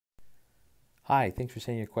Hi, thanks for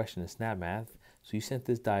sending your question to Snapmath. So you sent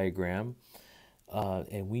this diagram,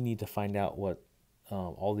 and we need to find out what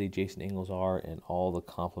all the adjacent angles are and all the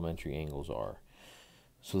complementary angles are.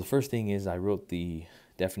 So the first thing is I wrote the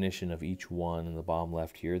definition of each one in the bottom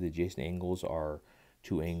left here. The adjacent angles are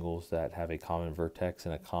two angles that have a common vertex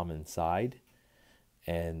and a common side.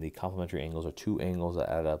 And the complementary angles are two angles that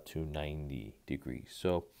add up to 90 degrees.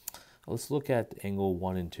 So let's look at angle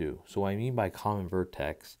 1 and 2. So what I mean by common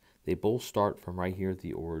vertex, they both start from right here at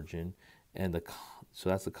the origin, and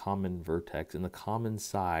so that's the common vertex, and the common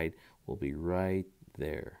side will be right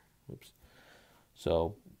there. Oops.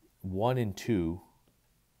 So 1 and 2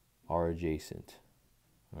 are adjacent,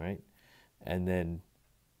 all right? And then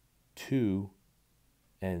 2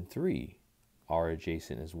 and 3 are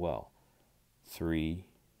adjacent as well. 3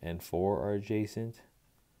 and 4 are adjacent.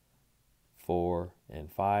 4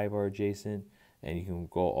 and 5 are adjacent, and you can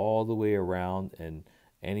go all the way around, and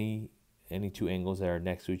any two angles that are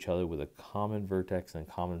next to each other with a common vertex and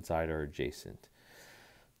common side are adjacent.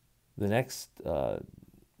 The next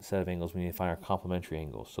set of angles we need to find are complementary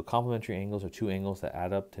angles. So complementary angles are two angles that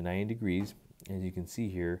add up to 90 degrees. As you can see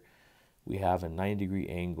here, we have a 90-degree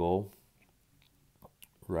angle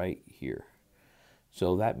right here.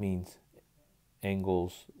 So that means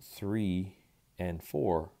angles 3 and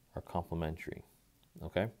 4 are complementary.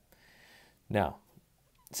 Okay? Now,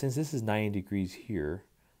 since this is 90 degrees here,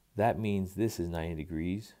 that means this is 90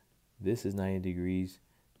 degrees, this is 90 degrees,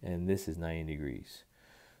 and this is 90 degrees.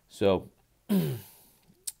 So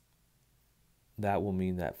that will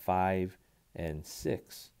mean that 5 and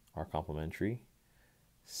 6 are complementary,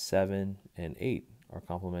 7 and 8 are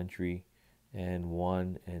complementary, and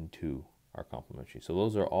 1 and 2 are complementary. So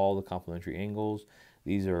those are all the complementary angles.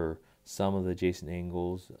 These are some of the adjacent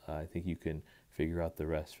angles. I think you can figure out the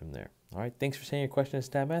rest from there. All right, thanks for sending your question to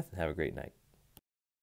Snapmath, and have a great night.